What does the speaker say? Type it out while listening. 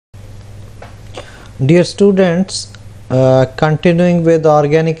Dear students, continuing with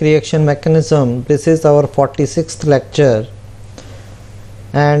organic reaction mechanism, this is our 46th lecture,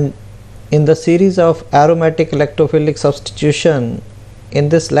 and in the series of aromatic electrophilic substitution, in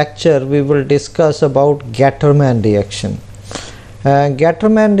this lecture we will discuss about Gattermann reaction.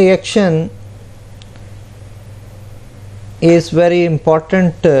 Gattermann reaction is very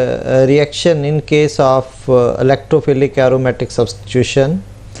important reaction in case of electrophilic aromatic substitution,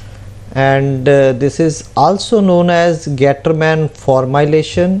 and this is also known as Gattermann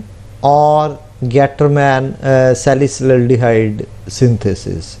formylation or Gattermann salicylaldehyde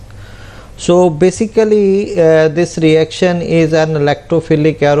synthesis. So basically this reaction is an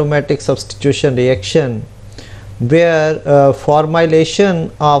electrophilic aromatic substitution reaction where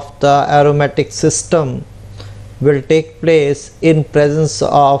formylation of the aromatic system will take place in presence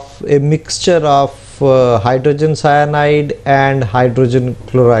of a mixture of hydrogen cyanide and hydrogen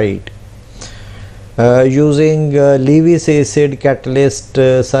chloride. Using Lewis acid catalyst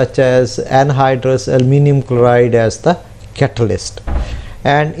such as anhydrous aluminum chloride as the catalyst.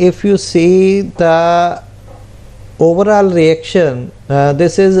 And if you see the overall reaction,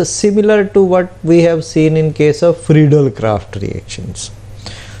 this is similar to what we have seen in case of Friedel-Crafts reactions.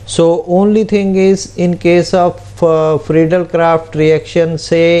 So only thing is, in case of Friedel-Crafts reaction,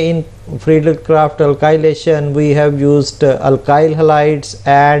 say in Friedel-Crafts alkylation we have used alkyl halides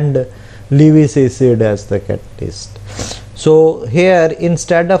and Lewis acid as the catalyst. So here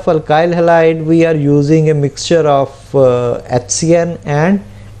instead of alkyl halide we are using a mixture of HCN and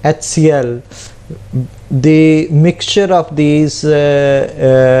HCl. The mixture of these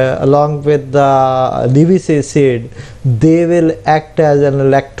along with the Lewis acid, they will act as an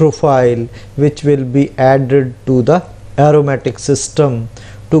electrophile which will be added to the aromatic system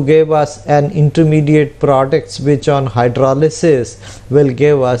to give us an intermediate products which on hydrolysis will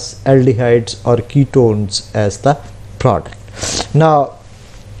give us aldehydes or ketones as the product. Now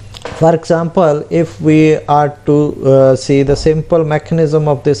for example, if we are to see the simple mechanism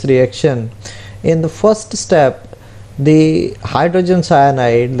of this reaction, in the first step the hydrogen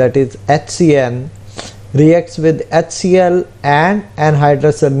cyanide, that is HCN, reacts with HCl and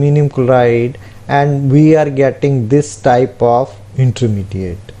anhydrous aluminum chloride, and we are getting this type of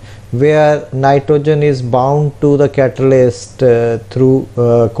intermediate where nitrogen is bound to the catalyst through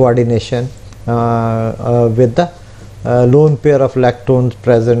coordination with the lone pair of electrons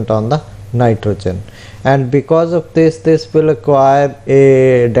present on the nitrogen, and because of this will acquire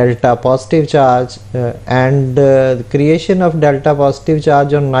a delta positive charge, and the creation of delta positive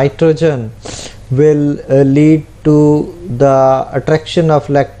charge on nitrogen will lead to the attraction of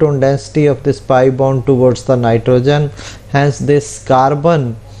electron density of this pi bond towards the nitrogen. Hence this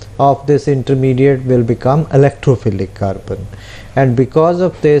carbon of this intermediate will become electrophilic carbon, and because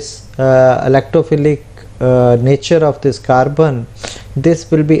of this electrophilic nature of this carbon,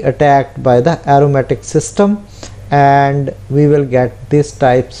 this will be attacked by the aromatic system, and we will get this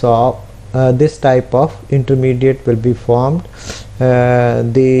type of intermediate will be formed.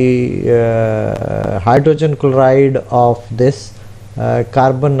 The hydrogen chloride of this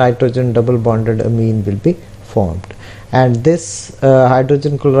carbon nitrogen double bonded amine will be formed, and this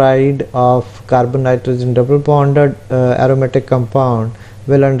hydrogen chloride of carbon nitrogen double bonded aromatic compound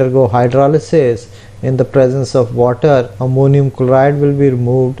will undergo hydrolysis. In the presence of water, ammonium chloride will be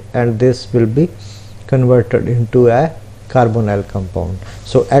removed and this will be converted into a carbonyl compound.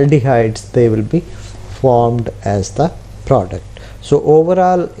 So aldehydes, they will be formed as the product. So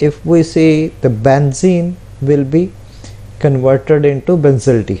overall, if we see, the benzene will be converted into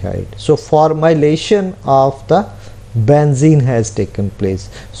benzaldehyde. So formylation of the benzene has taken place.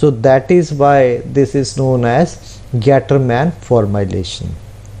 So that is why this is known as Gattermann formylation.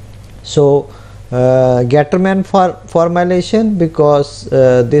 So Gattermann formylation, because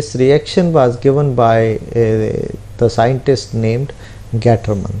this reaction was given by the scientist named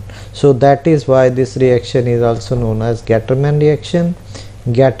Gattermann. So that is why this reaction is also known as Gattermann reaction,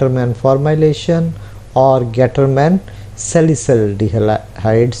 Gattermann formylation, or Gattermann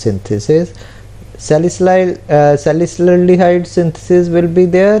salicylaldehyde synthesis. Salicylaldehyde synthesis will be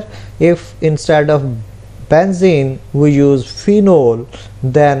there if instead of benzene we use phenol,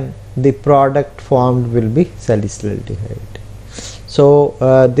 then the product formed will be salicylaldehyde. So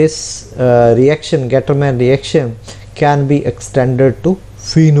this reaction, Gattermann reaction, can be extended to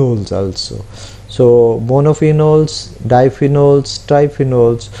phenols also. So monophenols, diphenols,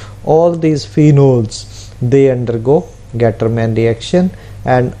 triphenols, all these phenols, they undergo Gattermann reaction,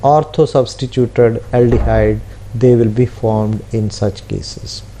 and ortho substituted aldehyde, they will be formed in such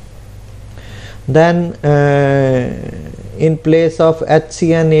cases. Then in place of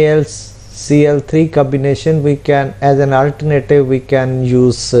HCNAl Cl3 combination, we can, as an alternative, we can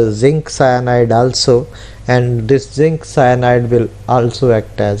use zinc cyanide also, and this zinc cyanide will also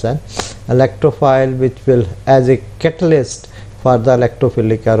act as an electrophile, which will as a catalyst for the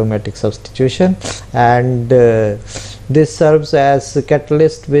electrophilic aromatic substitution, and this serves as a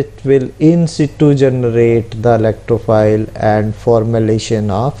catalyst which will in situ generate the electrophile, and formulation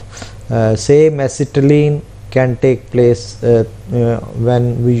of same acetylene can take place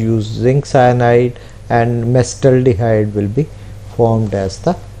when we use zinc cyanide, and acetaldehyde will be formed as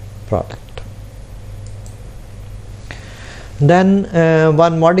the product. Then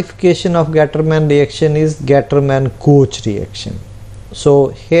one modification of Gattermann reaction is Gattermann-Koch reaction. So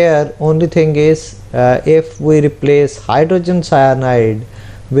here only thing is if we replace hydrogen cyanide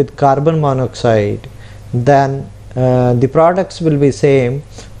with carbon monoxide, then the products will be same,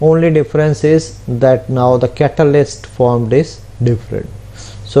 only difference is that now the catalyst formed is different.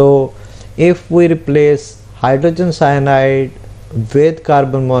 So if we replace hydrogen cyanide with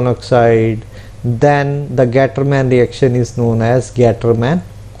carbon monoxide, then the Gattermann reaction is known as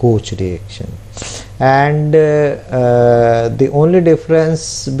Gattermann-Koch reaction. And the only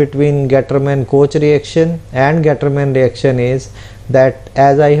difference between Gattermann-Koch reaction and Gattermann reaction is that,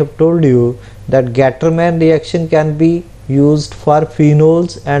 as I have told you, that Gattermann reaction can be used for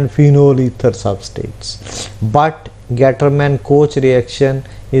phenols and phenol ether substrates, but Gattermann-Koch reaction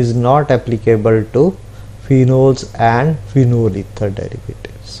is not applicable to phenols and phenol ether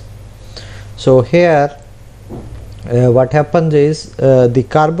derivatives. So here what happens is the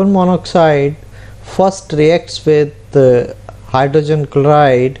carbon monoxide first reacts with hydrogen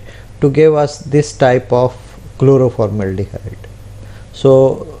chloride to give us this type of chloroformaldehyde.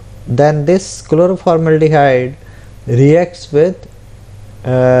 So then this chloroformaldehyde reacts with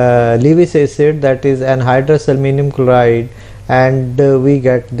Lewis acid, that is anhydrous aluminum chloride, and we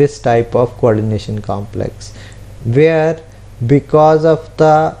get this type of coordination complex, where because of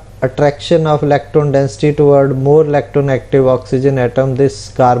the attraction of electron density toward more electron active oxygen atom, this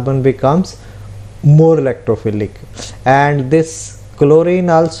carbon becomes more electrophilic, and this chlorine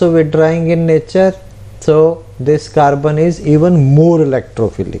also withdrawing in nature, so this carbon is even more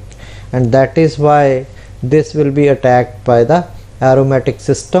electrophilic, and that is why this will be attacked by the aromatic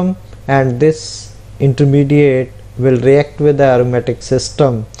system, and this intermediate will react with the aromatic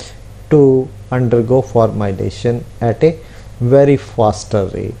system to undergo formylation at a very faster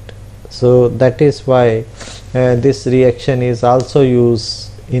rate. So that is why this reaction is also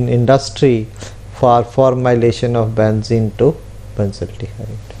used in industry for formylation of benzene to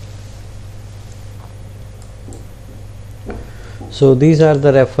benzaldehyde. So these are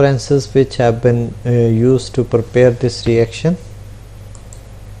the references which have been used to prepare this reaction.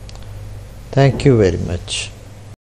 Thank you very much.